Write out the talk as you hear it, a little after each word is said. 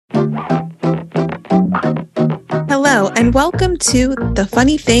Hello, and welcome to The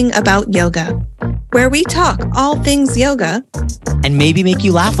Funny Thing About Yoga, where we talk all things yoga and maybe make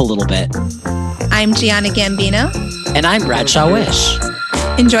you laugh a little bit. I'm Gianna Gambino. And I'm Bradshaw Wish.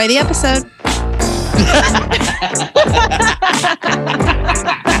 Enjoy the episode.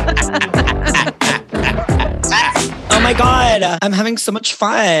 Oh my God, I'm having so much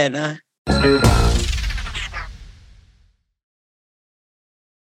fun.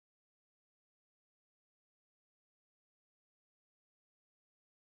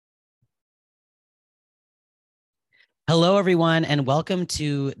 Hello, everyone, and welcome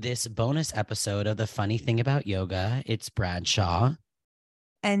to this bonus episode of The Funny Thing About Yoga. It's Bradshaw.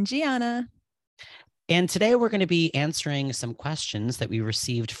 And Gianna. And today we're going to be answering some questions that we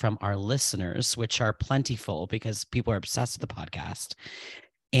received from our listeners, which are plentiful because people are obsessed with the podcast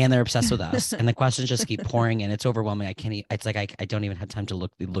and they're obsessed with us. And the questions just keep pouring in. It's overwhelming. It's like I don't even have time to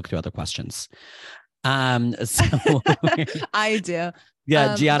look through other questions. So I do.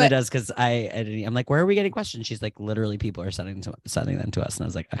 Yeah, Gianna does because I'm like, where are we getting questions? She's like, literally, people are sending them to us, and I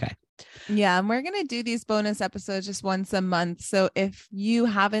was like, okay. Yeah, and we're gonna do these bonus episodes just once a month. So if you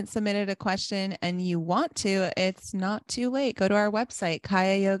haven't submitted a question and you want to, it's not too late. Go to our website,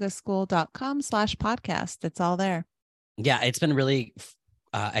 kayayogaschool.com/podcast. It's all there. Yeah, it's been really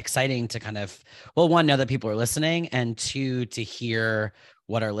exciting to kind of, well, one, know that people are listening, and two, to hear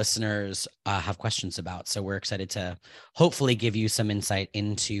what our listeners have questions about. So we're excited to hopefully give you some insight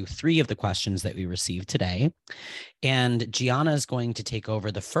into 3 of the questions that we received today. And Gianna is going to take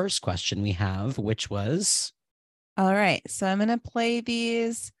over the first question we have, which was... All right. So I'm going to play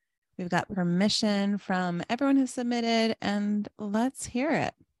these. We've got permission from everyone who submitted, and let's hear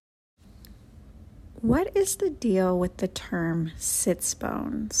it. What is the deal with the term sits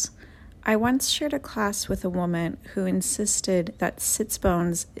bones? I once shared a class with a woman who insisted that sits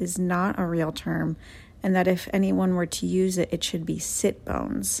bones is not a real term and that if anyone were to use it, it should be sit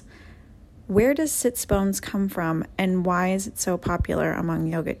bones. Where does sits bones come from and why is it so popular among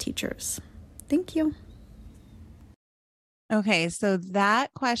yoga teachers? Thank you. Okay, so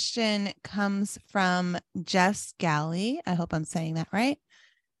that question comes from Jess Galley. I hope I'm saying that right.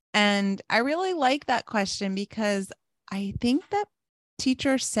 And I really like that question because I think that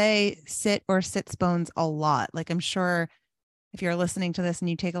teachers say sit or sits bones a lot. Like, I'm sure if you're listening to this and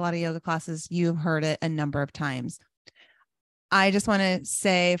you take a lot of yoga classes, you've heard it a number of times. I just want to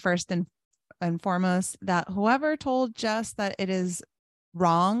say first and foremost that whoever told Jess that it is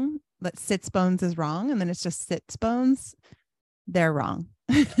wrong, that sits bones is wrong, and then it's just sits bones, they're wrong.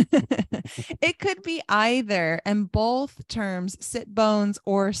 It could be either, and both terms, sit bones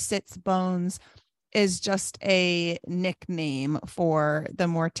or sits bones, is just a nickname for the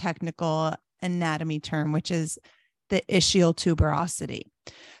more technical anatomy term, which is the ischial tuberosity.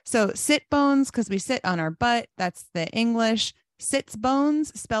 So sit bones, because we sit on our butt, that's the English. Sits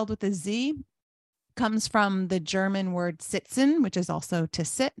bones, spelled with a Z, comes from the German word sitzen, which is also to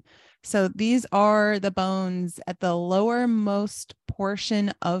sit. So these are the bones at the lowermost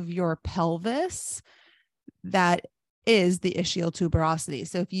portion of your pelvis that is the ischial tuberosity.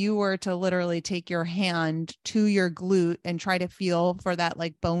 So if you were to literally take your hand to your glute and try to feel for that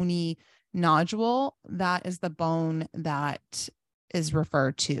like bony nodule, that is the bone that is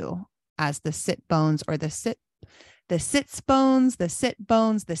referred to as the sit bones, or the sits bones, the sit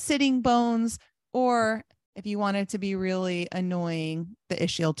bones, the sitting bones, or if you wanted to be really annoying, the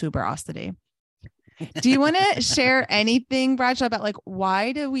ischial tuberosity. Do you want to share anything, Bradshaw, about like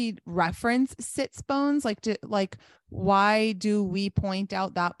why do we reference sits bones? Why do we point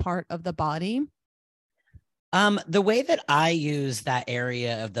out that part of the body? The way that I use that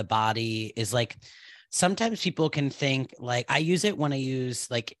area of the body is like, sometimes people can think like I use it when I use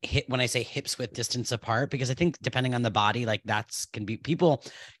like when I say hips width distance apart, because I think depending on the body, like people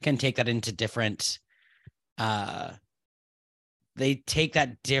can take that into different, they take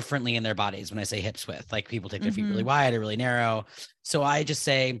that differently in their bodies. When I say hips width, like people take their feet really wide or really narrow. So I just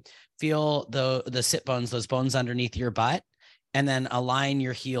say, feel the sit bones, those bones underneath your butt, and then align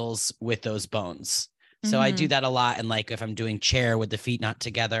your heels with those bones. So I do that a lot. And like, if I'm doing chair with the feet not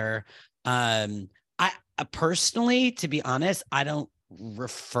together, I personally, to be honest, I don't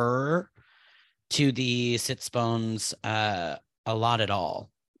refer to the sits bones a lot at all.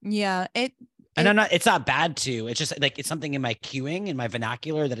 Yeah. And it's not bad to, it's just like, it's something in my cueing, in my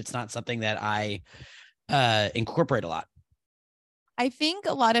vernacular, that it's not something that I incorporate a lot. I think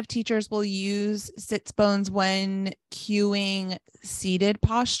a lot of teachers will use sits bones when cueing seated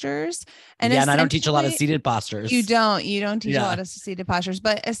postures. And I don't teach a lot of seated postures. You don't teach a lot of seated postures,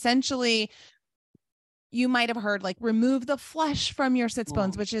 but essentially you might have heard like remove the flesh from your sits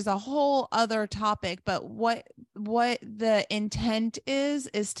bones, which is a whole other topic. But what the intent is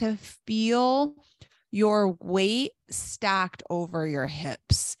to feel your weight stacked over your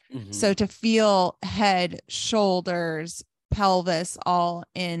hips. So to feel head, shoulders, pelvis all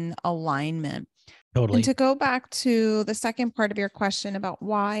in alignment. Totally. And to go back to the second part of your question about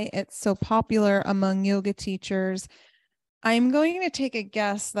why it's so popular among yoga teachers, I'm going to take a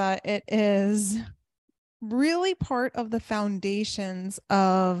guess that it is really part of the foundations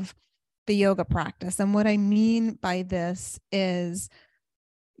of the yoga practice. And what I mean by this is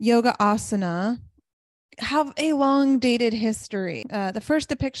yoga asana have a long dated history. The first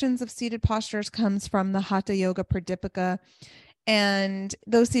depictions of seated postures comes from the Hatha Yoga Pradipika. And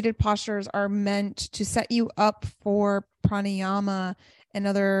those seated postures are meant to set you up for pranayama and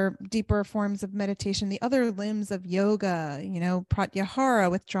other deeper forms of meditation, the other limbs of yoga, pratyahara,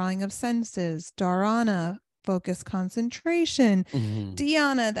 withdrawing of senses, dharana, focus concentration,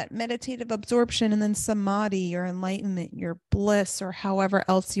 dhyana, that meditative absorption, and then samadhi, your enlightenment, your bliss, or however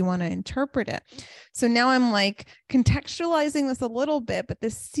else you want to interpret it. So now I'm like contextualizing this a little bit, but the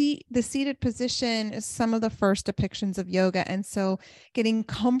seated position is some of the first depictions of yoga. And so getting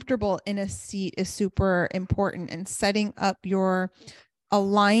comfortable in a seat is super important, and setting up your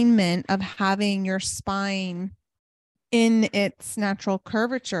alignment of having your spine in its natural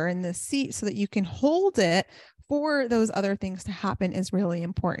curvature in the seat so that you can hold it for those other things to happen is really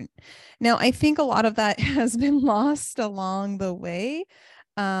important. Now, I think a lot of that has been lost along the way.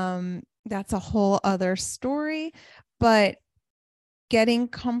 That's a whole other story, but getting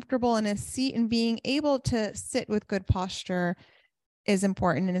comfortable in a seat and being able to sit with good posture is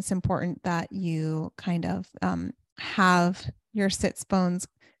important. And it's important that you kind of have your sits bones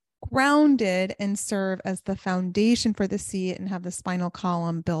grounded and serve as the foundation for the seat, and have the spinal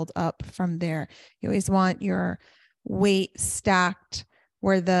column build up from there. You always want your weight stacked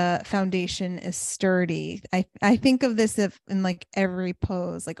where the foundation is sturdy. I think of this in like every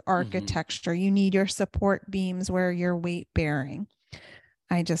pose, like architecture, you need your support beams where you're weight bearing.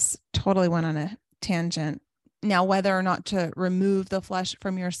 I just totally went on a tangent. Now, whether or not to remove the flesh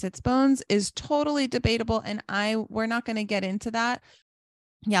from your sits bones is totally debatable, and we're not going to get into that.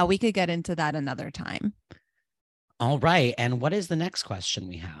 Yeah, we could get into that another time. All right. And what is the next question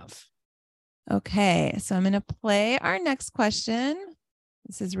we have? Okay, so I'm going to play our next question.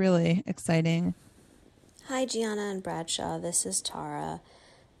 This is really exciting. Hi, Gianna and Bradshaw. This is Tara.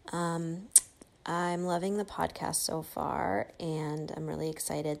 I'm loving the podcast so far, and I'm really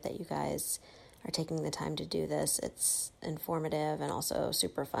excited that you guys are taking the time to do this. It's informative and also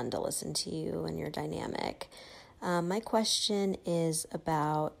super fun to listen to you and your dynamic. My question is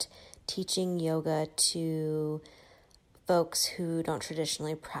about teaching yoga to folks who don't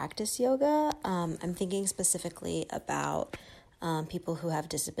traditionally practice yoga. I'm thinking specifically about people who have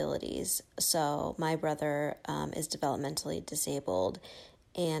disabilities. So my brother is developmentally disabled,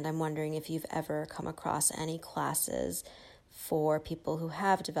 and I'm wondering if you've ever come across any classes for people who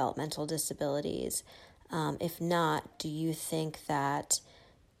have developmental disabilities. If not, do you think that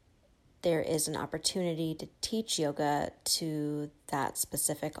there is an opportunity to teach yoga to that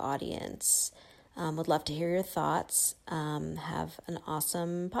specific audience? Would love to hear your thoughts. Have an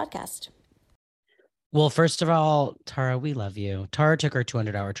awesome podcast. Well, first of all, Tara, we love you. Tara took her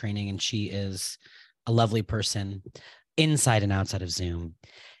 200-hour training, and she is a lovely person inside and outside of Zoom,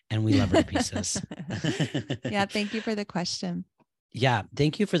 and we love her to pieces. Yeah, thank you for the question. Yeah,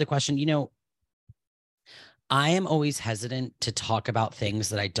 thank you for the question. I am always hesitant to talk about things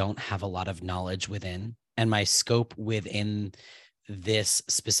that I don't have a lot of knowledge within, and my scope within this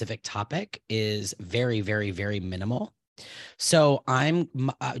specific topic is very, very, very minimal. So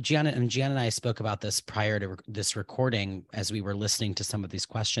Gianna and I spoke about this prior to this recording as we were listening to some of these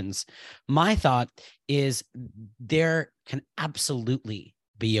questions. My thought is there can absolutely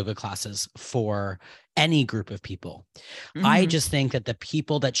be yoga classes for any group of people. I just think that the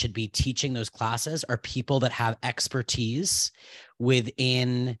people that should be teaching those classes are people that have expertise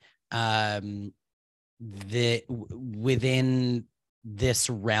within within this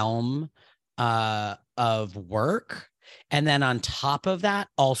realm of work. And then on top of that,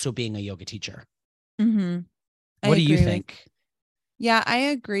 also being a yoga teacher. What do you think? Yeah, I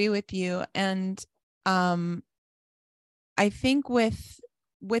agree with you. And I think with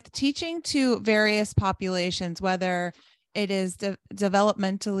teaching to various populations, whether it is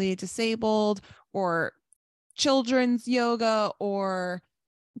developmentally disabled or children's yoga, or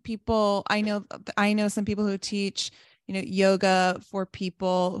people, I know some people who teach, yoga for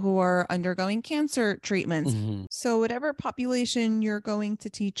people who are undergoing cancer treatments. So whatever population you're going to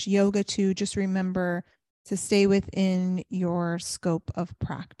teach yoga to, just remember to stay within your scope of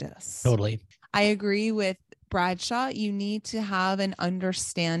practice. Totally. I agree with Bradshaw. You need to have an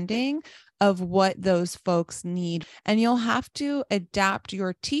understanding of what those folks need, and you'll have to adapt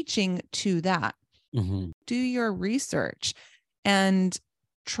your teaching to that. Mm-hmm. Do your research and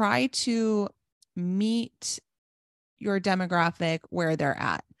try to meet your demographic where they're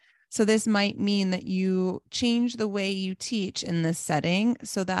at. So this might mean that you change the way you teach in this setting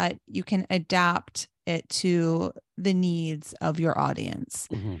so that you can adapt it to the needs of your audience.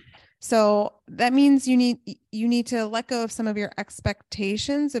 Mm-hmm. So that means you need to let go of some of your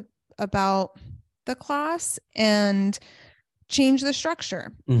expectations about the class and change the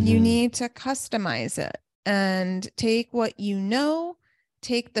structure. Mm-hmm. You need to customize it and take what you know,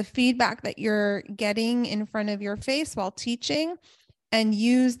 take the feedback that you're getting in front of your face while teaching, and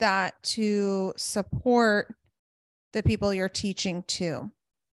use that to support the people you're teaching to.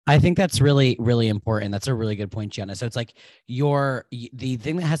 I think that's really, really important. That's a really good point, Gianna. So it's like the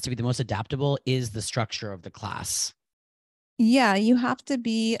thing that has to be the most adaptable is the structure of the class. Yeah, you have to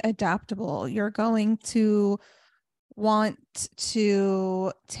be adaptable. You're going to want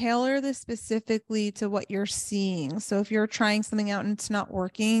to tailor this specifically to what you're seeing. So if you're trying something out and it's not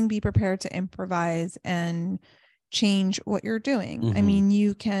working, be prepared to improvise and change what you're doing. Mm-hmm. I mean,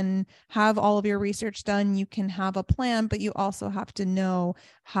 you can have all of your research done, you can have a plan, but you also have to know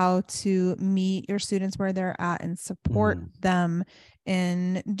how to meet your students where they're at and support them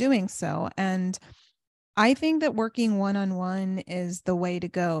in doing so. And I think that working one-on-one is the way to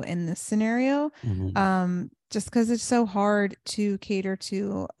go in this scenario. Just because it's so hard to cater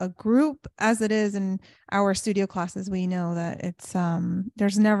to a group as it is in our studio classes. We know that it's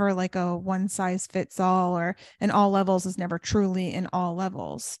there's never like a one size fits all, or in all levels is never truly in all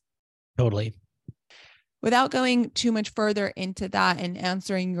levels. Totally. Without going too much further into that and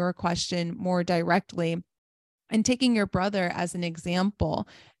answering your question more directly and taking your brother as an example,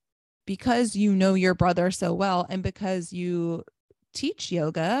 because you know your brother so well and because you teach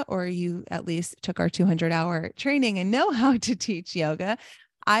yoga, or you at least took our 200-hour training and know how to teach yoga,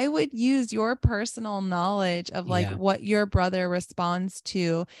 I would use your personal knowledge of like what your brother responds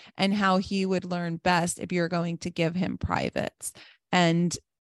to and how he would learn best if you're going to give him privates. And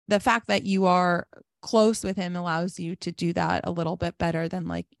the fact that you are close with him allows you to do that a little bit better than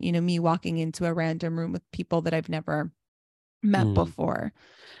like, you know, me walking into a random room with people that I've never met before.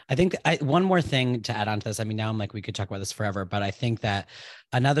 I think one more thing to add on to this. I mean, now I'm like, we could talk about this forever, but I think that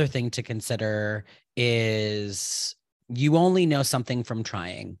another thing to consider is you only know something from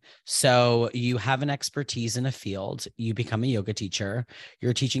trying. So you have an expertise in a field, you become a yoga teacher,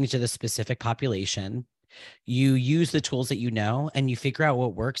 you're teaching to the specific population, you use the tools that you know, and you figure out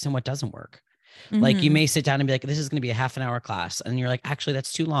what works and what doesn't work. Like you may sit down and be like, this is going to be a half an hour class. And you're like, actually,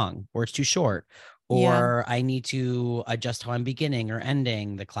 that's too long, or it's too short, or I need to adjust how I'm beginning or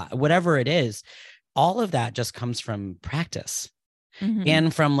ending the class, whatever it is. All of that just comes from practice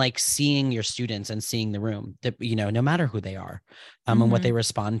and from like seeing your students and seeing the room, that, you know, no matter who they are and what they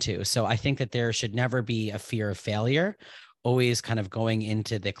respond to. So I think that there should never be a fear of failure, always kind of going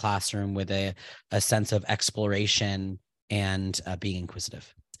into the classroom with a sense of exploration and being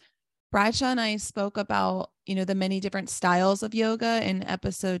inquisitive. Bradshaw and I spoke about, you know, the many different styles of yoga in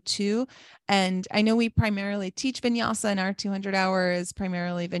episode 2. And I know we primarily teach vinyasa, and our 200 hours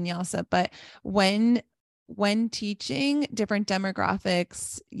primarily vinyasa, but when teaching different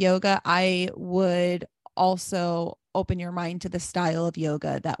demographics yoga, I would also open your mind to the style of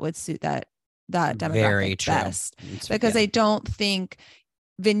yoga that would suit that demographic best. Because I don't think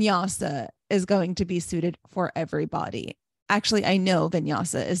vinyasa is going to be suited for everybody. Actually, I know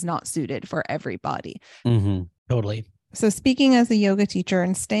vinyasa is not suited for everybody. Totally. So speaking as a yoga teacher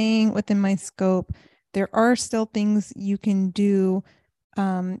and staying within my scope, there are still things you can do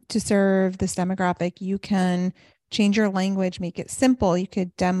to serve this demographic. You can change your language, make it simple. You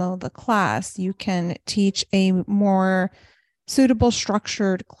could demo the class. You can teach a more suitable,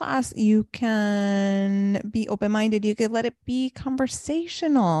 structured class. You can be open-minded. You could let it be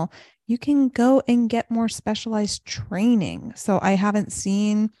conversational. You can go and get more specialized training. So I haven't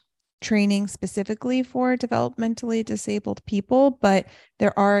seen training specifically for developmentally disabled people, but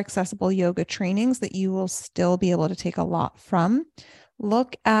there are accessible yoga trainings that you will still be able to take a lot from.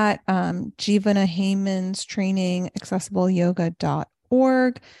 Look at Jivana Heyman's training,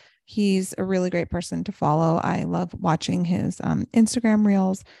 accessibleyoga.org. He's a really great person to follow. I love watching his Instagram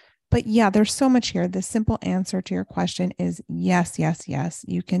reels. But yeah, there's so much here. The simple answer to your question is yes, yes, yes.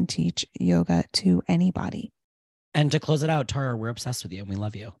 You can teach yoga to anybody. And to close it out, Tara, we're obsessed with you and we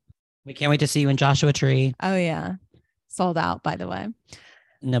love you. We can't wait to see you in Joshua Tree. Oh yeah. Sold out, by the way.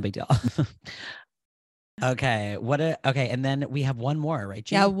 No big deal. Okay. Okay. And then we have one more, right?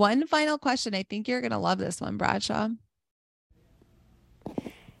 G? Yeah. One final question. I think you're going to love this one, Bradshaw.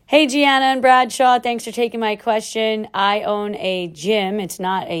 Hey, Gianna and Bradshaw. Thanks for taking my question. I own a gym. It's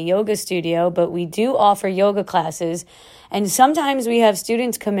not a yoga studio, but we do offer yoga classes. And sometimes we have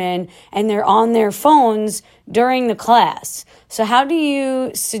students come in and they're on their phones during the class. So how do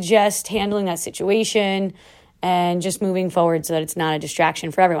you suggest handling that situation and just moving forward so that it's not a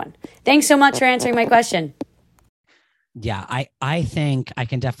distraction for everyone? Thanks so much for answering my question. Yeah, I think I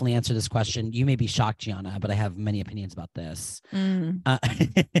can definitely answer this question. You may be shocked, Gianna, but I have many opinions about this.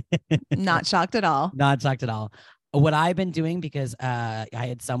 Not shocked at all. Not shocked at all. What I've been doing, because I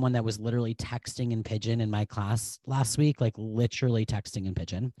had someone that was literally texting in Pigeon in my class last week, like literally texting in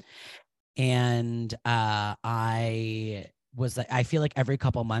Pigeon. And I feel like every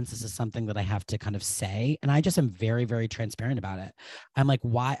couple months, this is something that I have to kind of say. And I just am very, very transparent about it. I'm like,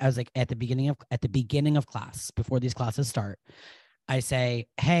 why? I was like, at the beginning of class, before these classes start, I say,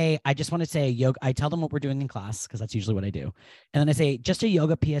 hey, I just want to say yoga. I tell them what we're doing in class, because that's usually what I do. And then I say, just a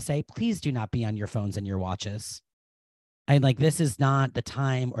yoga PSA, please do not be on your phones and your watches. I'm like, this is not the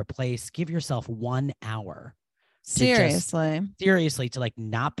time or place. Give yourself 1 hour. Seriously To like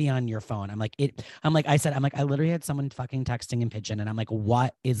not be on your phone. I literally had someone fucking texting in Pigeon, and I'm like,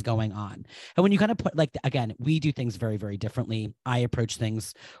 what is going on? And when you kind of put, like, again, we do things very, very differently. I approach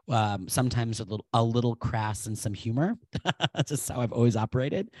things sometimes a little crass and some humor. That's just how I've always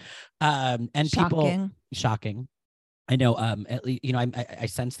operated. And shocking. I know, at least, I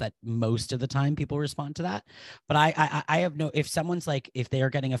sense that most of the time people respond to that, but I have if someone's like, if they are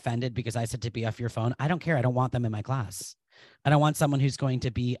getting offended because I said to be off your phone, I don't care. I don't want them in my class. I don't want someone who's going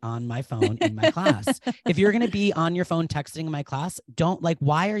to be on my phone in my class. If you're going to be on your phone texting in my class, don't, like,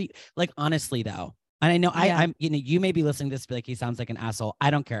 why are you, like, honestly though? And I know I'm, you may be listening to this, be like, he sounds like an asshole.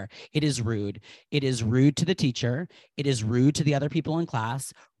 I don't care. It is rude. It is rude to the teacher. It is rude to the other people in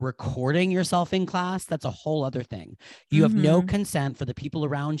class. Recording yourself in class, that's a whole other thing. You have no consent for the people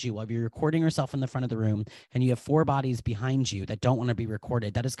around you while you're recording yourself in the front of the room, and you have 4 bodies behind you that don't want to be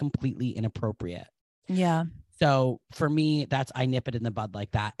recorded. That is completely inappropriate. Yeah. So for me, I nip it in the bud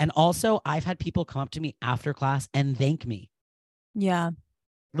like that. And also, I've had people come up to me after class and thank me. Yeah.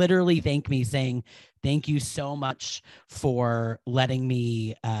 Literally thank me, saying, thank you so much for letting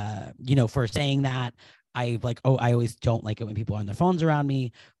me, for saying that. I always don't like it when people are on their phones around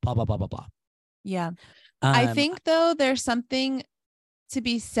me, blah, blah, blah, blah, blah. Yeah. I think though, there's something to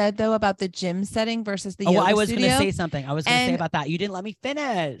be said though about the gym setting versus the yoga studio. I was going to say something. I was going to say about that. You didn't let me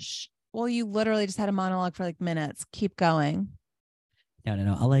finish. Well, you literally just had a monologue for like minutes. Keep going.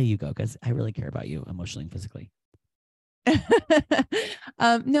 No. I'll let you go, because I really care about you emotionally and physically.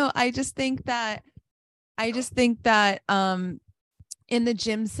 No, I just think that in the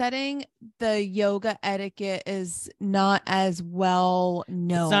gym setting, the yoga etiquette is not as well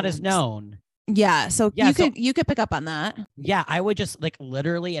known. It's not as known. Yeah. So you could pick up on that. Yeah. I would just, like,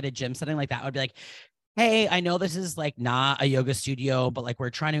 literally at a gym setting like that, I would be like, hey, I know this is like not a yoga studio, but like we're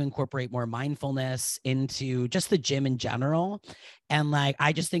trying to incorporate more mindfulness into just the gym in general. And like,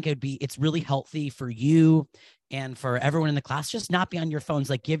 I just think it's really healthy for you and for everyone in the class, just not be on your phones.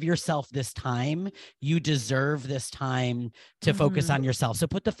 Like, give yourself this time. You deserve this time to focus on yourself. So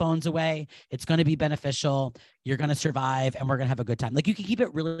put the phones away. It's going to be beneficial. You're going to survive, and we're going to have a good time. Like, you can keep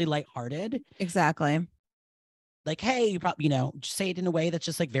it really lighthearted. Exactly. Like, hey, you probably, just say it in a way that's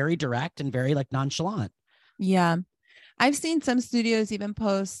just like very direct and very like nonchalant. Yeah. I've seen some studios even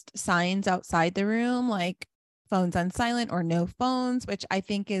post signs outside the room, like phones on silent or no phones, which I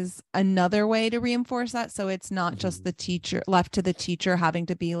think is another way to reinforce that. So it's not just the teacher left to the teacher having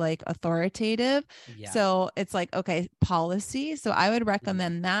to be like authoritative. Yeah. So it's like, okay, policy. So I would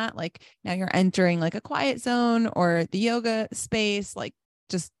recommend that, like, now you're entering like a quiet zone or the yoga space, like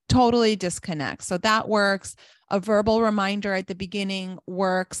just totally disconnect. So that works. A verbal reminder at the beginning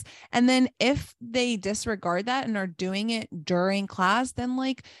works. And then if they disregard that and are doing it during class, then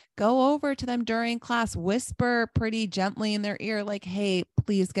like go over to them during class, whisper pretty gently in their ear, like, hey,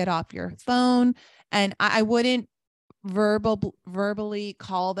 please get off your phone. And I wouldn't verbally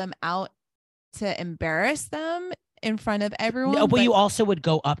call them out to embarrass them in front of everyone. No, but you also would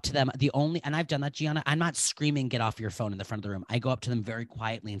go up to them. And I've done that, Gianna. I'm not screaming, get off your phone in the front of the room. I go up to them very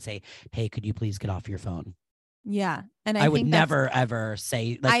quietly and say, hey, could you please get off your phone? Yeah. And I would never, ever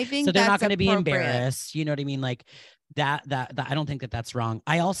say, like, I think so they're not going to be embarrassed. You know what I mean? Like that, I don't think that that's wrong.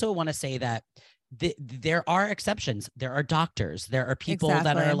 I also want to say that there are exceptions. There are doctors. There are people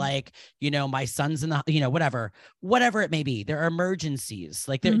that are like, my son's in the, whatever it may be. There are emergencies.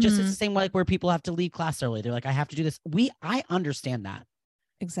 Like they're just, it's the same way, like where people have to leave class early. They're like, I have to do this. I understand that.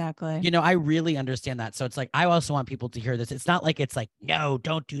 Exactly. You know, I really understand that. So it's like, I also want people to hear this. It's not like it's like, no,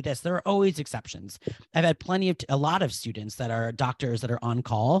 don't do this. There are always exceptions. I've had a lot of students that are doctors that are on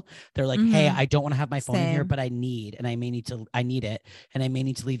call. They're like, hey, I don't want to have my phone in here, but I need it, and I may need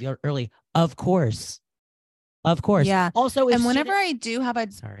to leave early. Of course. Yeah. Also, and whenever I do have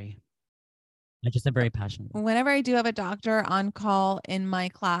sorry, I just am very passionate. Whenever I do have a doctor on call in my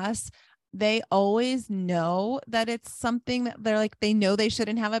class, they always know that it's something that they're like, they know they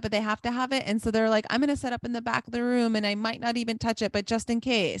shouldn't have it, but they have to have it. And so they're like, I'm going to set up in the back of the room and I might not even touch it, but just in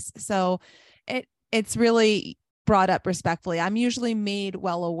case. So it's really brought up respectfully. I'm usually made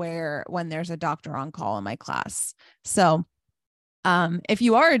well aware when there's a doctor on call in my class. So if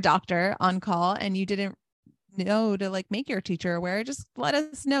you are a doctor on call and you didn't know to like make your teacher aware, just let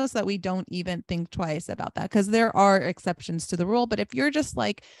us know so that we don't even think twice about that, because there are exceptions to the rule. But if you're just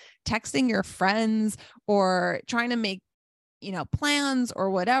like texting your friends or trying to make plans or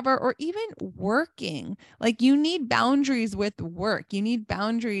whatever, or even working, like you need boundaries with work. You need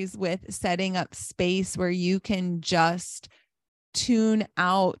boundaries with setting up space where you can just tune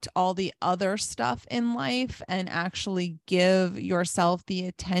out all the other stuff in life and actually give yourself the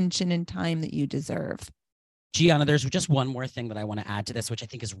attention and time that you deserve. Gianna, there's just one more thing that I want to add to this, which I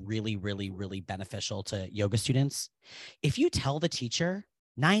think is really, really, really beneficial to yoga students. If you tell the teacher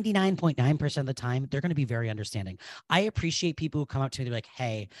 99.9% of the time, they're going to be very understanding. I appreciate people who come up to me, they're like,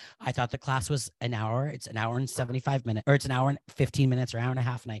 hey, I thought the class was an hour. It's an hour and 75 minutes, or it's an hour and 15 minutes or hour and a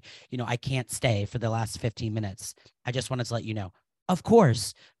half. And I can't stay for the last 15 minutes. I just wanted to let you know. Of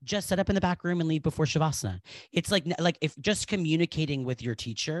course, just set up in the back room and leave before Shavasana. It's like if just communicating with your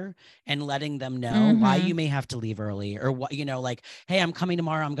teacher and letting them know why you may have to leave early, or what, like, hey, I'm coming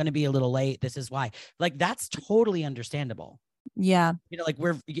tomorrow. I'm going to be a little late. This is why. Like, that's totally understandable. Yeah.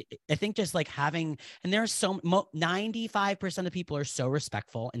 I think just like having, and there's 95% of people are so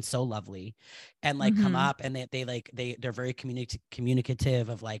respectful and so lovely and like come up and they're very communicative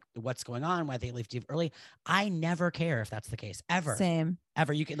of like what's going on, why they leave early. I never care if that's the case ever. Same.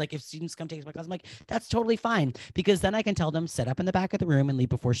 Ever. You can, like, if students come take my class, I'm like, that's totally fine, because then I can tell them set up in the back of the room and leave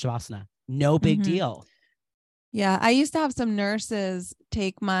before Shavasana. No big deal. Yeah. I used to have some nurses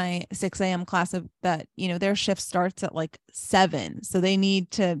take my 6 a.m. class that, their shift starts at like 7. So they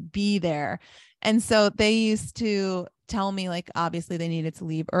need to be there. And so they used to tell me, like, obviously they needed to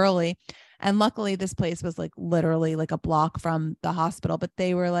leave early. And luckily this place was like literally like a block from the hospital, but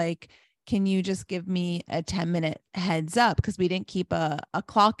they were like, can you just give me a 10-minute heads up? Because we didn't keep a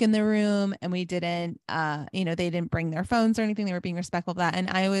clock in the room, and we didn't, they didn't bring their phones or anything. They were being respectful of that. And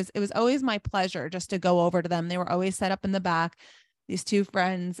it was always my pleasure just to go over to them. They were always set up in the back, these two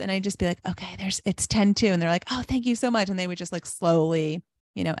friends. And I'd just be like, okay, it's 10-2. And they're like, oh, thank you so much. And they would just like slowly,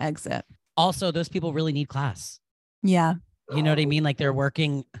 exit. Also, those people really need class. Yeah. You know what I mean? Like, they're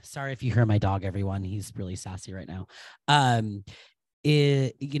working. Sorry if you hear my dog, everyone. He's really sassy right now.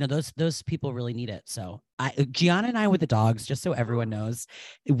 Those people really need it. So Gianna and I with the dogs, just so everyone knows,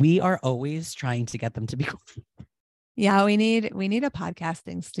 we are always trying to get them to be cool. Yeah, we need a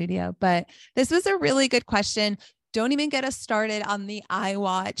podcasting studio. But this was a really good question. Don't even get us started on the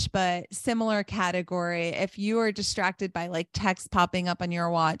iWatch, but similar category. If you are distracted by like text popping up on your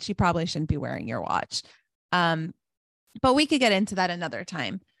watch, you probably shouldn't be wearing your watch. But we could get into that another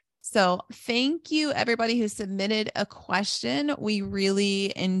time. So thank you, everybody who submitted a question. We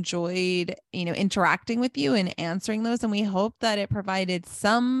really enjoyed, interacting with you and answering those. And we hope that it provided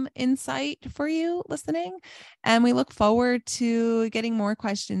some insight for you listening. And we look forward to getting more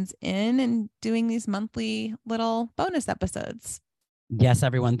questions in and doing these monthly little bonus episodes. Yes,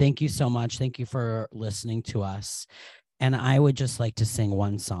 everyone. Thank you so much. Thank you for listening to us. And I would just like to sing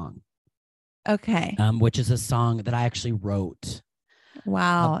one song. Okay. Which is a song that I actually wrote.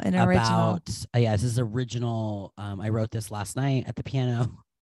 Wow, an original. This is original. I wrote this last night at the piano.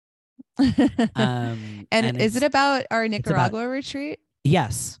 And is it about our Nicaragua retreat?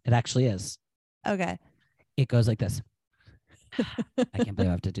 Yes, it actually is. Okay. It goes like this. I can't believe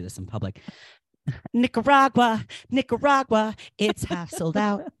I have to do this in public. Nicaragua, it's half sold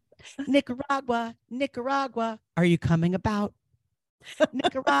out. Nicaragua, are you coming about?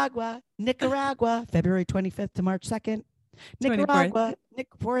 Nicaragua, February 25th to March 2nd. Nicaragua,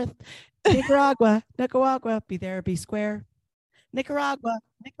 24th. Nicaragua, be there, be square. Nicaragua,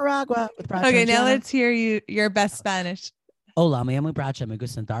 with Bradshaw. Okay, now let's hear your best Spanish. Hola, me llamo Bradshaw, me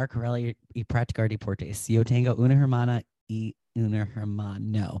gustan dar correr y practicar deportes. Yo tengo una hermana y un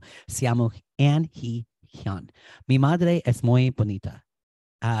hermano. Se llamo Ann He Hyun. Mi madre es muy bonita.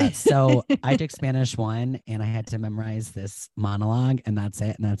 So I took Spanish 1 and I had to memorize this monologue, and that's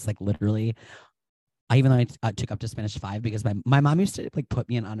it. And that's like literally even though I took up to Spanish 5 because my mom used to like put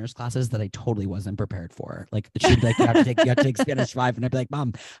me in honors classes that I totally wasn't prepared for. Like she'd be like, you have to take Spanish 5. And I'd be like,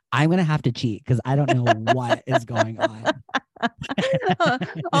 Mom, I'm going to have to cheat because I don't know what is going on.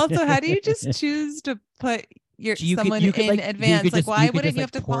 Also, how do you just choose to put someone in like, advance? Like, why wouldn't you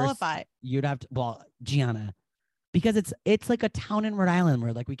have to qualify? You'd have to, well, Gianna, because it's like a town in Rhode Island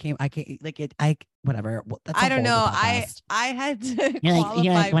where like whatever. Well, that's I don't know. I had to qualify.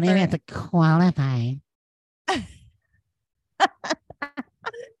 You're like, when do you have to qualify?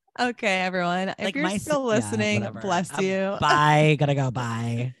 Okay, everyone. If you're still listening, bless you. Bye. Gotta go.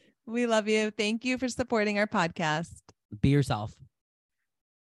 Bye. We love you. Thank you for supporting our podcast. Be yourself.